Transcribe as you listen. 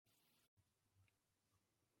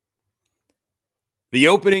The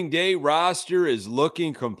opening day roster is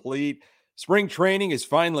looking complete. Spring training is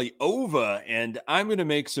finally over, and I'm going to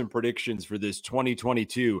make some predictions for this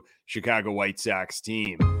 2022 Chicago White Sox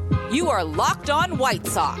team. You are Locked On White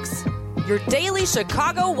Sox, your daily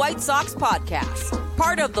Chicago White Sox podcast.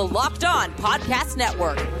 Part of the Locked On Podcast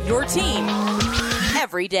Network, your team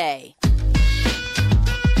every day.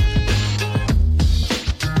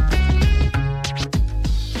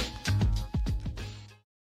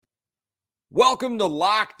 Welcome to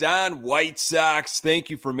Locked On White Sox. Thank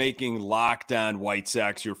you for making Locked On White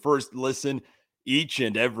Sox your first listen each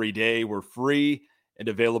and every day. We're free and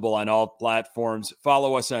available on all platforms.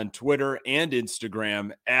 Follow us on Twitter and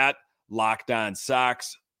Instagram at Locked On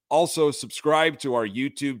Sox. Also, subscribe to our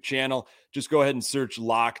YouTube channel. Just go ahead and search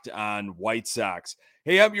Locked On White Sox.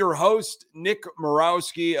 Hey, I'm your host, Nick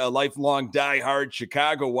Morawski, a lifelong diehard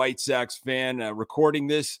Chicago White Sox fan, recording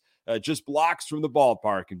this just blocks from the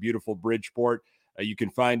ballpark in beautiful Bridgeport. You can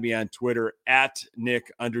find me on Twitter at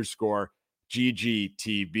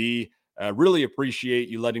Nick_GGTB. Really appreciate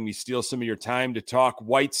you letting me steal some of your time to talk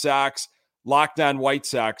White Sox. Locked On White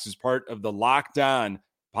Sox is part of the Locked On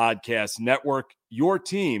Podcast Network, your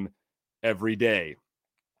team every day.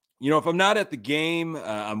 You know, if I'm not at the game,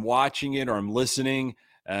 I'm watching it or I'm listening,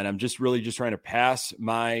 and I'm just trying to pass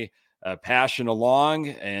my passion along,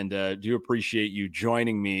 and do appreciate you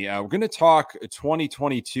joining me. We're going to talk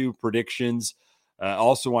 2022 predictions.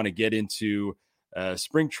 Also want to get into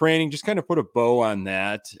spring training, just kind of put a bow on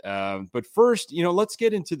that. But first, let's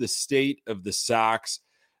get into the state of the Sox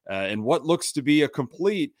and what looks to be a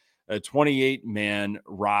complete 28-man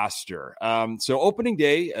roster. So opening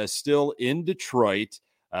day still in Detroit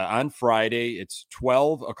on Friday. It's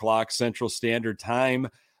 12 o'clock Central Standard Time.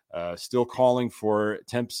 Still calling for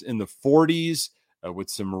temps in the 40s with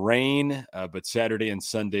some rain, but Saturday and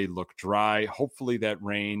Sunday look dry. Hopefully that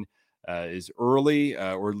rain is early,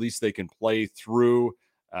 or at least they can play through.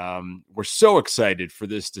 We're so excited for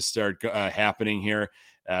this to start happening here.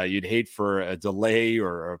 You'd hate for a delay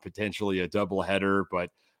or potentially a doubleheader, but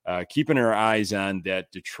keeping our eyes on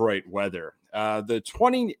that Detroit weather. The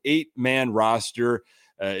 28-man roster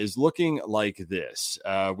is looking like this.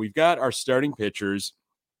 We've got our starting pitchers,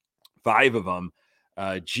 5 of them: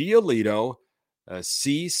 Giolito,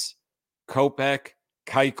 Cease, Kopech,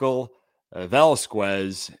 Keuchel,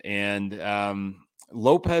 Velasquez, and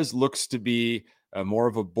Lopez looks to be more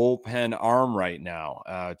of a bullpen arm right now.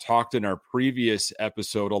 Talked in our previous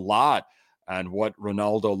episode a lot on what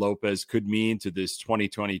Ronaldo Lopez could mean to this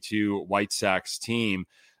 2022 White Sox team,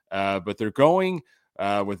 but they're going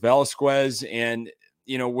with Velasquez, and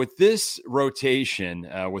with this rotation,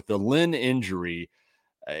 with the Lynn injury,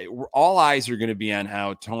 all eyes are going to be on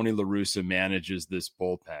how Tony La Russa manages this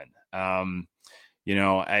bullpen. I'm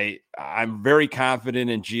very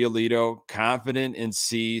confident in Giolito, confident in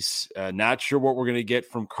Cease, not sure what we're going to get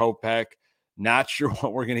from Kopech, not sure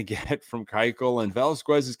what we're going to get from Keuchel, and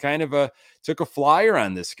Velasquez is kind of took a flyer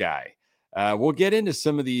on this guy. We'll get into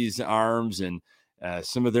some of these arms and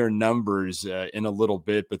some of their numbers in a little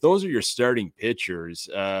bit, but those are your starting pitchers.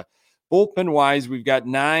 Bullpen-wise, we've got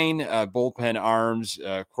 9 bullpen arms.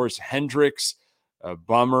 Of course, Hendricks,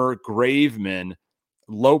 Bummer, Graveman,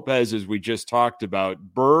 Lopez, as we just talked about,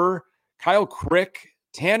 Burr, Kyle Crick,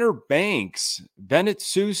 Tanner Banks, Bennett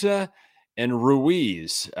Sousa, and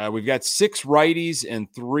Ruiz. We've got 6 righties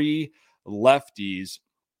and 3 lefties.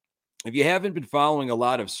 If you haven't been following a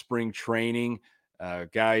lot of spring training,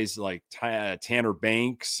 guys like Tanner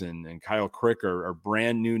Banks and Kyle Crick are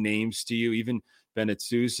brand new names to you. Even Bennett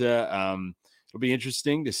Sousa. It'll be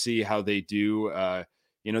interesting to see how they do.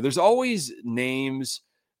 There's always names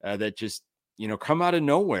that just, come out of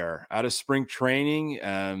nowhere, out of spring training.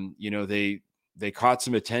 They caught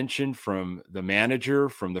some attention from the manager,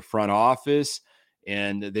 from the front office,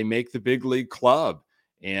 and they make the big league club.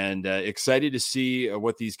 And excited to see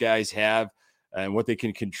what these guys have and what they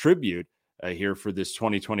can contribute here for this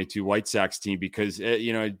 2022 White Sox team. Because,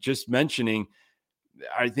 just mentioning,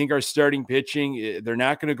 I think our starting pitching, they're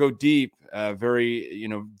not going to go deep,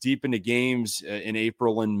 deep into games in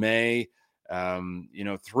April and May.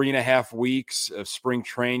 3.5 weeks of spring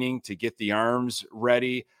training to get the arms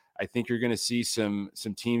ready. I think you're going to see some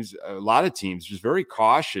teams, a lot of teams, just very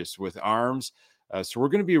cautious with arms. So we're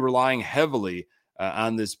going to be relying heavily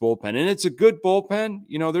on this bullpen. And it's a good bullpen.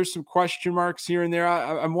 There's some question marks here and there.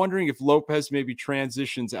 I'm wondering if Lopez maybe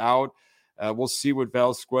transitions out. We'll see what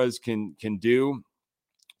Velasquez can do.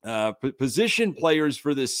 Position players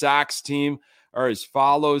for this Sox team are as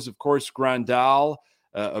follows. Of course, Grandal,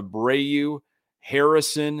 Abreu,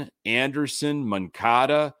 Harrison, Anderson,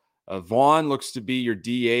 Moncada. Vaughn looks to be your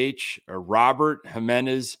DH. Robert,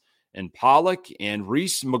 Jimenez, and Pollock, and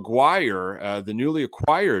Reese McGuire, the newly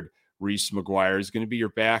acquired Reese McGuire, is going to be your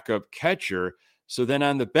backup catcher. So then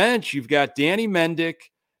on the bench, you've got Danny Mendick,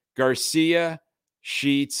 Garcia,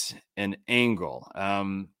 Sheets, and Engel.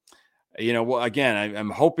 Again, I'm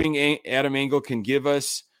hoping Adam Engel can give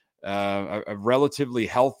us a relatively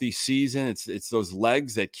healthy season. It's those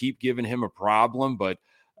legs that keep giving him a problem, but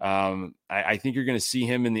I think you're going to see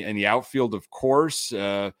him in the outfield, of course,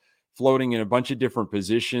 floating in a bunch of different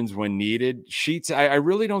positions when needed. Sheets, I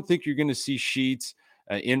really don't think you're going to see Sheets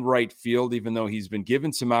in right field, even though he's been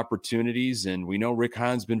given some opportunities, and we know Rick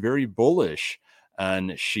Hahn's been very bullish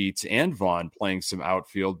on Sheets and Vaughn playing some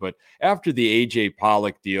outfield. But after the AJ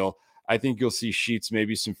Pollock deal, I think you'll see Sheets,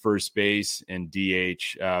 maybe some first base and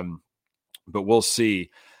DH, but we'll see.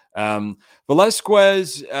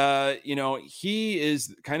 Velasquez, he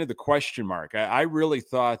is kind of the question mark. I really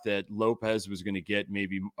thought that Lopez was going to get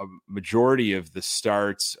maybe a majority of the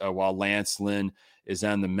starts while Lance Lynn is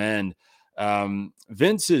on the mend.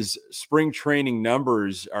 Vince's spring training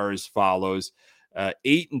numbers are as follows: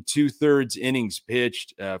 8 2/3 innings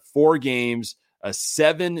pitched, 4 games, a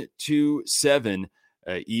 7.27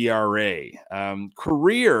 ERA.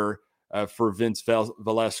 Career for Vince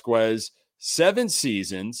Velasquez, 7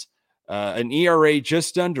 seasons, an ERA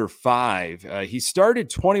just under 5. He started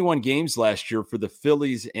 21 games last year for the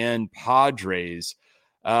Phillies and Padres.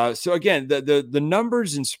 So again, the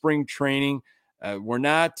numbers in spring training were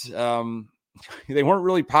not, they weren't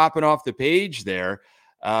really popping off the page there.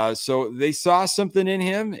 So they saw something in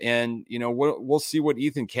him, and we'll see what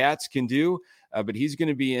Ethan Katz can do. But he's going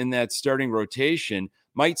to be in that starting rotation.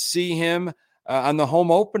 Might see him on the home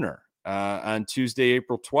opener on Tuesday,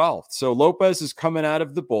 April 12th. So Lopez is coming out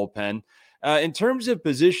of the bullpen. In terms of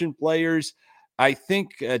position players, I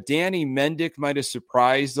think Danny Mendick might have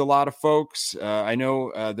surprised a lot of folks. I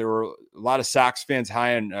know there were a lot of Sox fans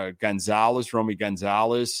high on Romy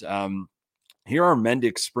Gonzalez. Here are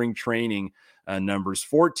Mendick's spring training numbers: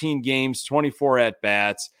 14 games, 24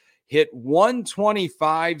 at-bats, hit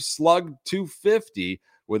 125, slugged 250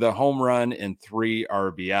 with a home run and 3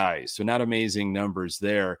 RBIs. So not amazing numbers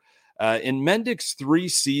there. In Mendick's 3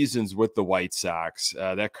 seasons with the White Sox,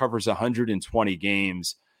 that covers 120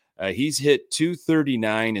 games. He's hit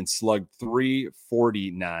 239 and slugged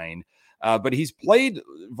 349. But he's played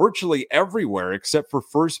virtually everywhere except for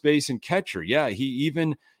first base and catcher. Yeah, he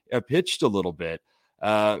even pitched a little bit.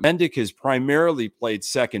 Mendick has primarily played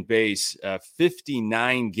second base,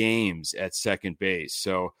 59 games at second base.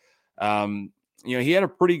 So, he had a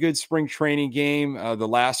pretty good spring training game, the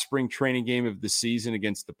last spring training game of the season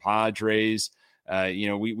against the Padres.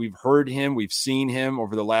 We've heard him, we've seen him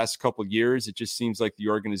over the last couple of years. It just seems like the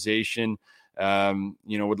organization,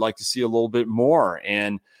 would like to see a little bit more.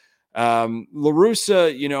 And La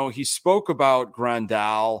Russa, he spoke about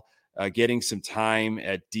Grandal getting some time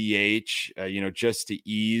at DH, just to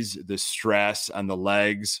ease the stress on the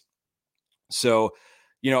legs. So,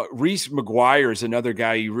 Reese McGuire is another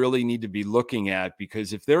guy you really need to be looking at,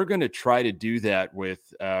 because if they're going to try to do that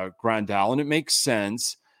with Grandal, and it makes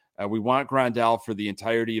sense, we want Grandal for the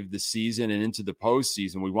entirety of the season and into the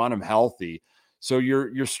postseason. We want him healthy. So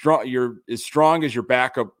you're strong. You're as strong as your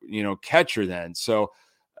backup, catcher then. So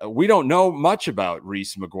we don't know much about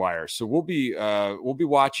Reese McGuire. So we'll be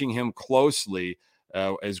watching him closely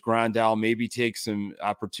as Grandal maybe takes some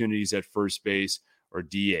opportunities at first base or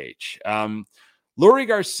DH. Leury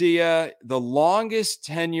Garcia, the longest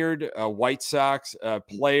tenured White Sox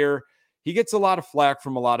player. He gets a lot of flack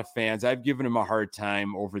from a lot of fans. I've given him a hard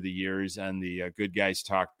time over the years on the Good Guys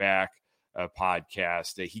Talk Back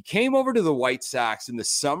podcast. He came over to the White Sox in the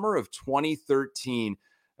summer of 2013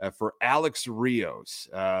 for Alex Rios.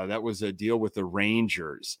 That was a deal with the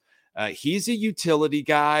Rangers. He's a utility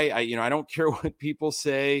guy. I don't care what people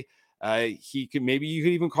say. You could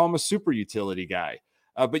even call him a super utility guy.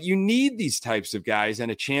 But you need these types of guys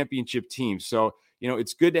on a championship team. So,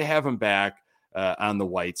 it's good to have him back on the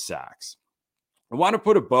White Sox. I want to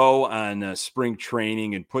put a bow on spring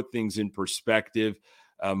training and put things in perspective.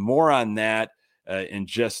 More on that in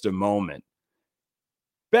just a moment.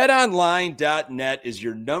 BetOnline.net is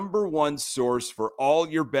your number one source for all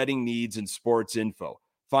your betting needs and sports info.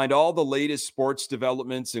 Find all the latest sports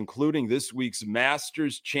developments, including this week's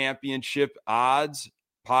Masters Championship odds,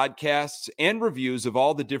 podcasts, and reviews of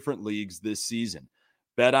all the different leagues this season.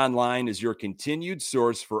 BetOnline is your continued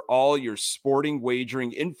source for all your sporting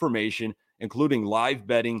wagering information, including live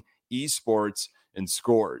betting, esports, and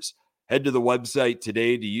scores. Head to the website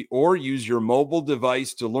today or use your mobile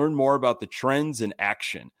device to learn more about the trends in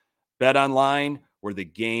action. BetOnline, where the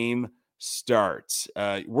game starts.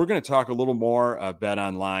 We're going to talk a little more Bet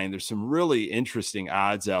Online. There's some really interesting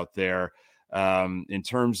odds out there in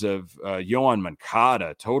terms of Yoan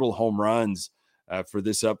Moncada, total home runs for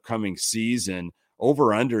this upcoming season.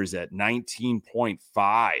 Over-unders at 19.5.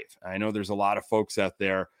 I know there's a lot of folks out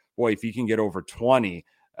there, boy, if you can get over 20,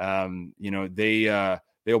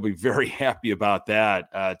 they'll be very happy about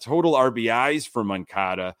that. Total RBIs for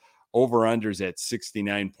Moncada, over-unders at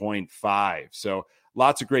 69.5. So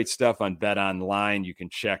lots of great stuff on Bet Online you can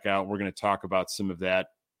check out. We're going to talk about some of that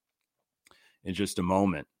in just a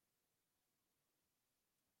moment.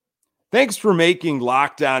 Thanks for making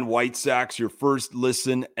Locked On White Sox your first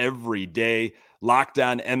listen every day. Locked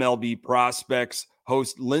On MLB Prospects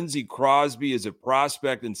host Lindsey Crosby is a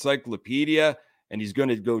prospect encyclopedia, and he's going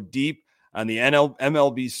to go deep on the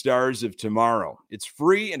MLB stars of tomorrow. It's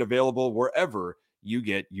free and available wherever you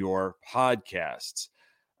get your podcasts.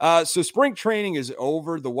 So spring training is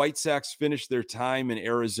over. The White Sox finished their time in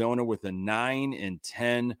Arizona with a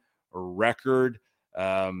 9-10 record,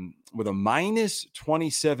 with a minus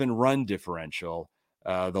 27 run differential.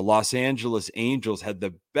 The Los Angeles Angels had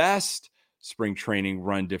the best spring training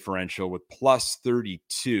run differential with plus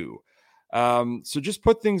 32. So just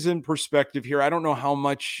put things in perspective here. I don't know how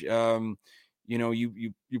much, you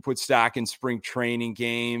put stock in spring training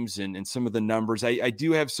games and some of the numbers. I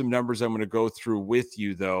do have some numbers I'm going to go through with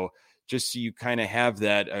you, though, just so you kind of have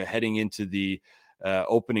that heading into the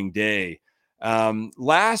opening day.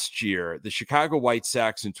 Last year, the Chicago White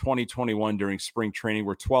Sox in 2021 during spring training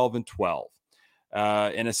were 12-12.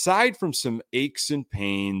 And aside from some aches and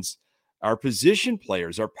pains, our position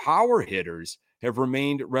players, our power hitters, have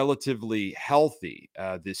remained relatively healthy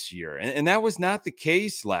this year. And that was not the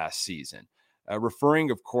case last season,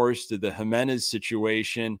 referring, of course, to the Jimenez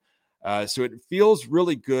situation. So it feels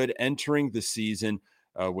really good entering the season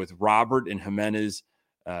with Robert and Jimenez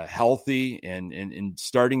healthy and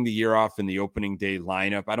starting the year off in the opening day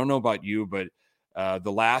lineup. I don't know about you, but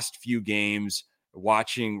the last few games,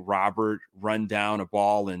 watching Robert run down a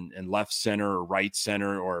ball in left center or right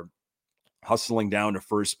center or hustling down to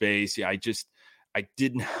first base, I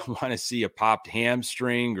didn't want to see a popped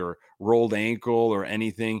hamstring or rolled ankle or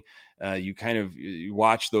anything. You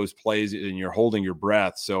watch those plays and you're holding your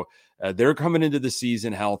breath. So they're coming into the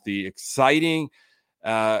season healthy, exciting.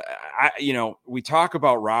 We talk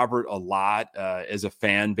about Robert a lot as a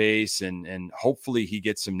fan base, and hopefully he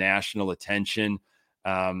gets some national attention.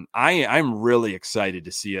 I'm really excited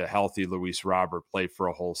to see a healthy Luis Robert play for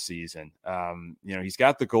a whole season. He's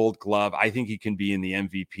got the Gold Glove. I think he can be in the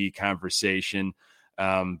MVP conversation,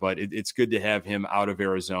 but it's good to have him out of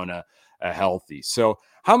Arizona healthy. So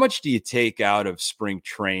how much do you take out of spring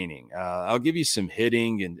training? I'll give you some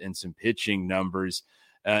hitting and some pitching numbers.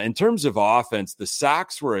 In terms of offense, the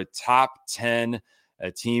Sox were a top 10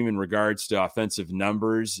 team in regards to offensive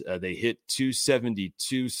numbers. They hit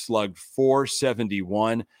 272, slugged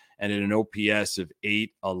 471, and at an OPS of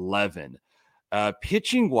 811.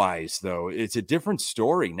 Pitching wise, though, it's a different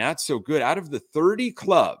story. Not so good. Out of the 30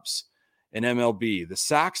 clubs in MLB, the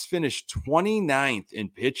Sox finished 29th in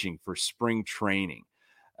pitching for spring training.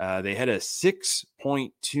 They had a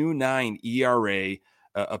 6.29 ERA.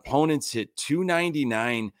 Opponents hit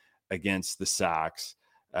 299 against the Sox.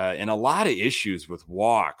 And a lot of issues with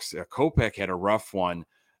walks. Kopech had a rough one,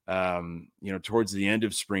 towards the end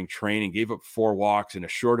of spring training, gave up 4 walks in a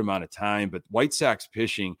short amount of time. But White Sox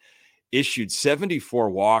pitching issued 74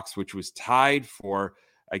 walks, which was tied for,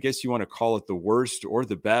 I guess you want to call it the worst or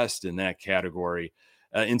the best in that category.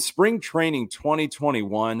 In spring training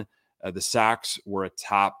 2021, the Sox were a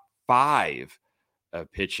top 5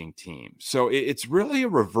 pitching team. So it's really a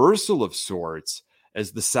reversal of sorts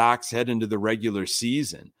as the Sox head into the regular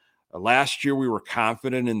season. Last year, we were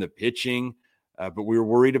confident in the pitching, but we were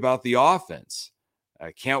worried about the offense.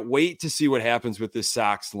 I can't wait to see what happens with this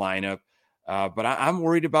Sox lineup, but I'm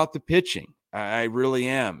worried about the pitching. I really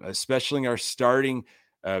am, especially our starting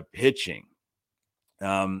pitching.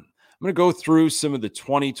 I'm going to go through some of the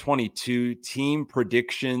 2022 team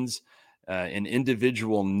predictions and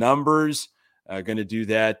individual numbers. Going to do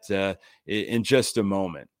that in just a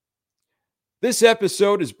moment. This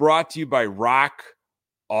episode is brought to you by Rock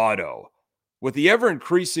Auto. With the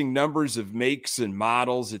ever-increasing numbers of makes and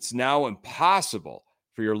models, it's now impossible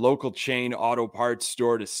for your local chain auto parts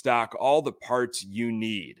store to stock all the parts you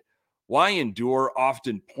need. Why endure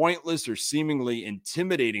often pointless or seemingly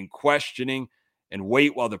intimidating questioning and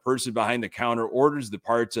wait while the person behind the counter orders the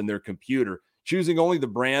parts on their computer, choosing only the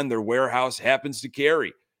brand their warehouse happens to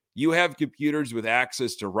carry? You have computers with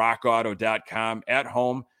access to rockauto.com at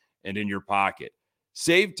home and in your pocket.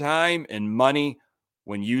 Save time and money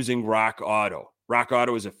when using Rock Auto. Rock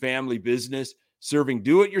Auto is a family business serving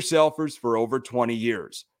do-it-yourselfers for over 20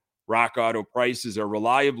 years. Rock Auto prices are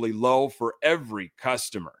reliably low for every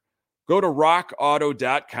customer. Go to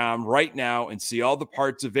rockauto.com right now and see all the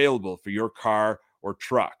parts available for your car or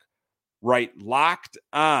truck. Write Locked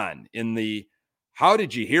On in the How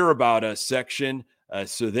Did You Hear About Us section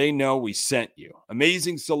so they know we sent you.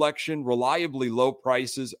 Amazing selection, reliably low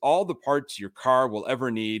prices, all the parts your car will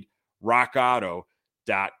ever need.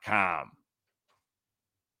 rockauto.com.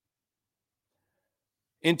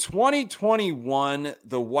 In 2021,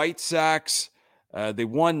 the White Sox, they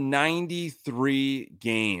won 93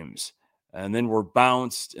 games and then were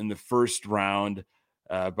bounced in the first round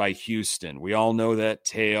by Houston. We all know that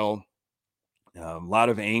tale. A lot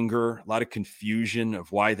of anger, a lot of confusion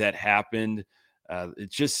of why that happened.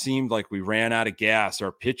 It just seemed like we ran out of gas,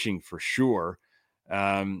 our pitching for sure.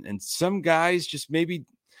 And some guys just maybe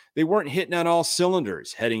they weren't hitting on all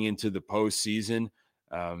cylinders heading into the postseason.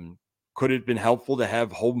 Could it have been helpful to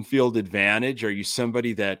have home field advantage? Are you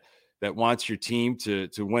somebody that wants your team to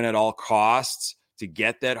win at all costs to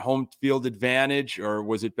get that home field advantage? Or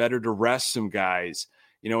was it better to rest some guys?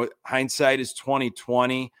 You know, hindsight is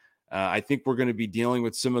 2020. I think we're going to be dealing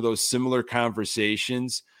with some of those similar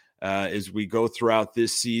conversations as we go throughout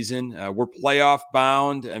this season. We're playoff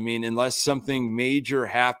bound. I mean, unless something major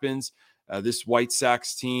happens, this White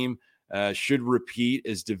Sox team should repeat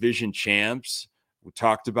as division champs. We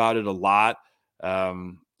talked about it a lot,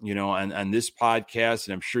 on this podcast,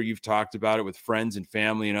 and I'm sure you've talked about it with friends and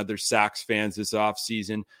family and other Sox fans this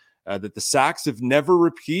offseason, that the Sox have never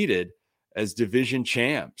repeated as division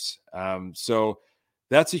champs. So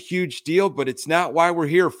that's a huge deal, but it's not why we're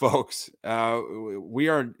here, folks. We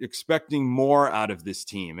are expecting more out of this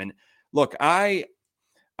team. And look, I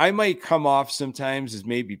might come off sometimes as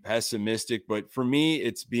maybe pessimistic, but for me,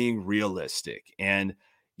 it's being realistic. And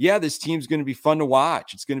yeah, this team's going to be fun to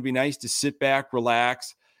watch. It's going to be nice to sit back,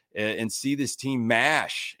 relax, and see this team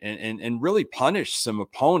mash and really punish some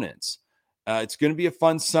opponents. It's going to be a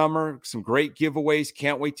fun summer, some great giveaways.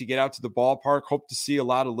 Can't wait to get out to the ballpark. Hope to see a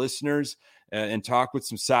lot of listeners and talk with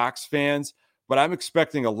some Sox fans. But I'm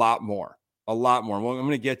expecting a lot more. Well, I'm going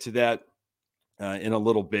to get to that in a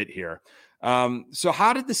little bit here. So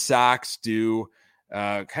how did the Sox do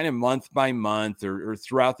kind of month by month or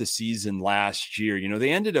throughout the season last year? You know,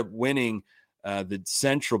 they ended up winning the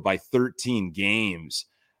Central by 13 games.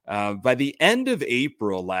 By the end of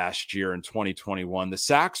April last year in 2021, the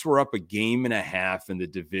Sox were up a game and a half in the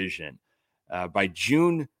division. By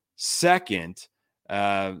June 2nd,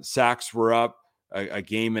 Sox were up a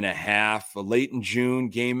game and a half. Late in June,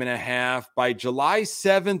 game and a half. By July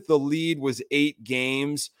 7th, the lead was 8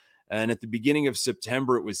 games. And at the beginning of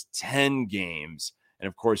September, it was 10 games. And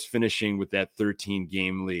of course, finishing with that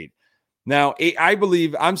 13-game lead. Now, I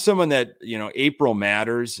believe I'm someone that, April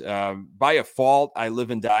matters. By a fault, I live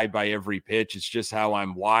and die by every pitch. It's just how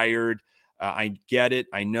I'm wired. I get it.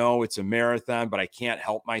 I know it's a marathon, but I can't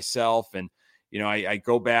help myself. And, I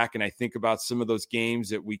go back and I think about some of those games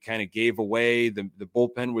that we kind of gave away. The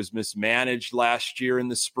bullpen was mismanaged last year in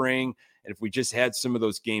the spring. And if we just had some of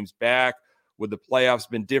those games back, would the playoffs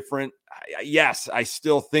been different? Yes, I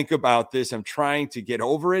still think about this. I'm trying to get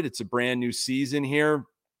over it. It's a brand new season here.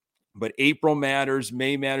 But April matters,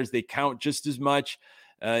 May matters. They count just as much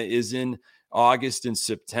as in August and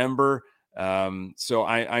September. So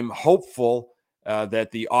I'm hopeful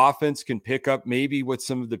that the offense can pick up maybe what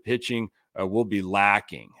some of the pitching will be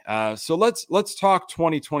lacking. So let's talk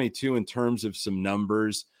 2022 in terms of some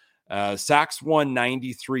numbers. Sox won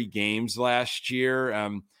 93 games last year.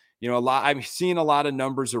 I'm seeing a lot of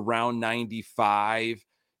numbers around 95.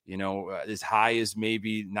 As high as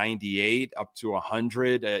maybe 98 up to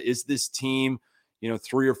 100. Is this team,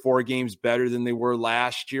 3 or 4 games better than they were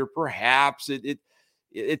last year? Perhaps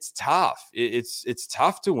it's tough. It's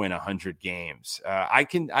tough to win 100 games. I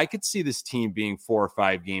could see this team being 4 or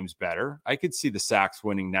 5 games better. I could see the Sox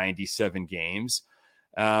winning 97 games.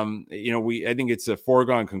 I think it's a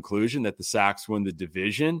foregone conclusion that the Sox win the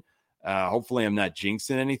division. Hopefully I'm not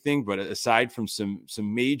jinxing anything, but aside from some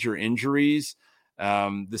major injuries,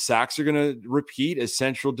 the Sox are going to repeat as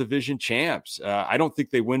Central Division champs. I don't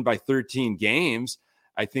think they win by 13 games.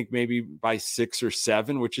 I think maybe by 6 or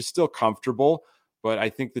 7, which is still comfortable. But I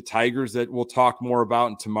think the Tigers that we'll talk more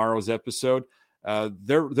about in tomorrow's episode,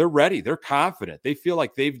 they're ready. They're confident. They feel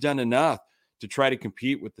like they've done enough to try to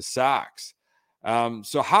compete with the Sox.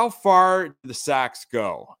 So how far do the Sox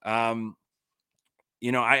go?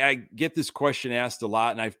 I get this question asked a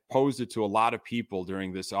lot, and I've posed it to a lot of people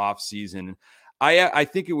during this offseason. I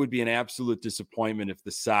think it would be an absolute disappointment if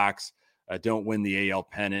the Sox don't win the AL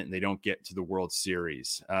pennant and they don't get to the World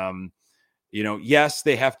Series. Yes,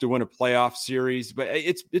 they have to win a playoff series, but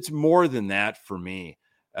it's more than that for me.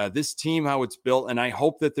 This team, how it's built, and I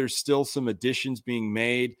hope that there's still some additions being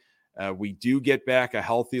made. We do get back a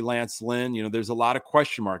healthy Lance Lynn. There's a lot of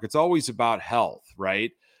question mark. It's always about health,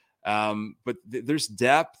 right? But there's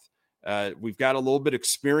depth. We've got a little bit of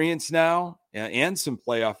experience now and some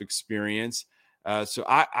playoff experience. So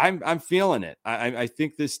I'm feeling it. I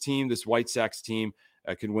think this team, this White Sox team,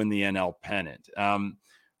 can win the NL pennant.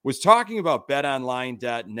 Was talking about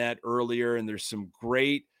betonline.net earlier, and there's some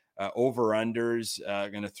great over-unders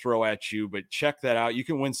going to throw at you, but check that out. You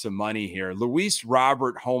can win some money here. Luis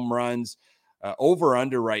Robert home runs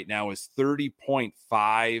over-under right now is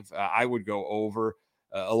 30.5. I would go over.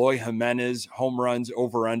 Eloy Jimenez home runs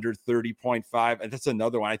over-under 30.5. That's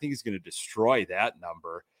another one. I think he's going to destroy that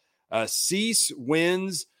number. Cease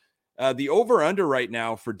wins. The over-under right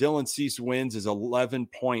now for Dylan Cease wins is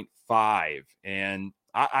 11.5. And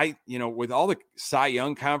I with all the Cy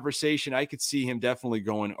Young conversation, I could see him definitely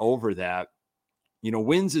going over that.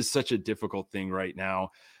 Wins is such a difficult thing right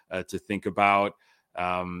now to think about.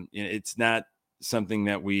 It's not something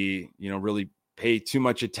that we, really pay too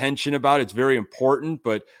much attention about. It's very important,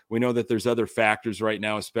 but we know that there's other factors right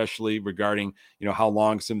now, especially regarding, how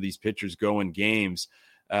long some of these pitchers go in games.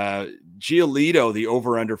 Giolito, the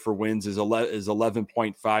over-under for wins is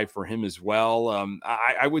 11.5 for him as well.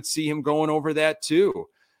 I would see him going over that too.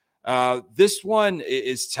 This one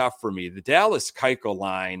is tough for me. The Dallas Keuchel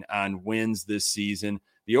line on wins this season,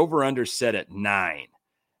 the over-under set at 9.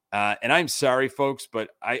 And I'm sorry, folks,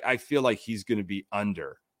 but I feel like he's going to be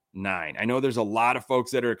under 9. I know there's a lot of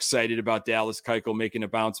folks that are excited about Dallas Keuchel making a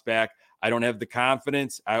bounce back. I don't have the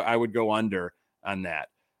confidence. I would go under on that.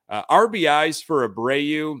 RBIs for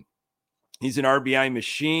Abreu. He's an RBI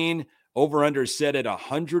machine. Over-under set at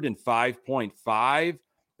 105.5.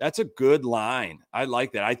 That's a good line. I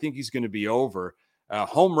like that. I think he's going to be over.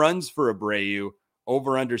 Home runs for Abreu.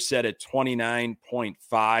 Over-under set at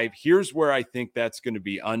 29.5. Here's where I think that's going to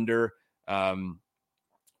be under. Abreu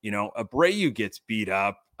gets beat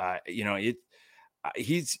up.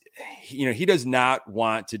 He does not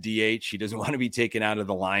want to DH. He doesn't want to be taken out of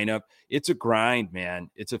the lineup. It's a grind, man.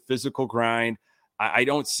 It's a physical grind. I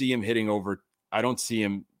don't see him hitting over. I don't see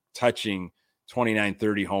him touching 29,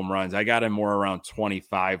 30 home runs. I got him more around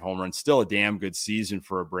 25 home runs. Still a damn good season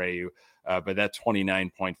for Abreu, but that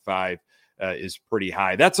 29.5 is pretty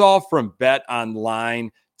high. That's all from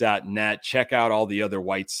betonline.net. Check out all the other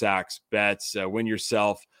White Sox bets. Win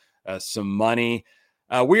yourself some money.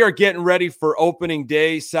 We are getting ready for opening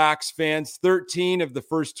day, Sox fans. 13 of the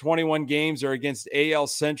first 21 games are against AL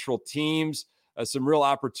Central teams. Some real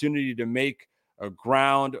opportunity to make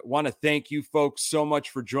ground. Want to thank you folks so much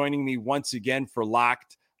for joining me once again for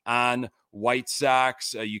Locked On White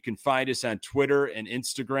Sox. You can find us on Twitter and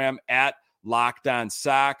Instagram at Locked On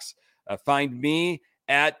Sox. Find me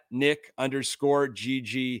at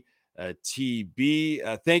Nick_GGTB.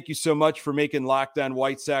 Thank you so much for making Locked On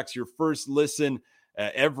White Sox your first listen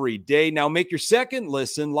every day. Now make your second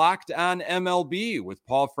listen Locked On MLB with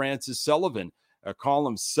Paul Francis Sullivan. Call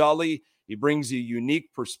him Sully. He brings you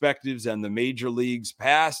unique perspectives on the major leagues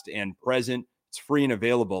past and present. It's free and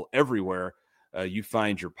available everywhere you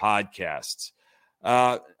find your podcasts.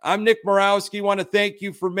 I'm Nick Morawski. Want to thank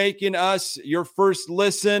you for making us your first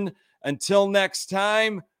listen. Until next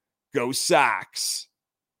time, go Sox.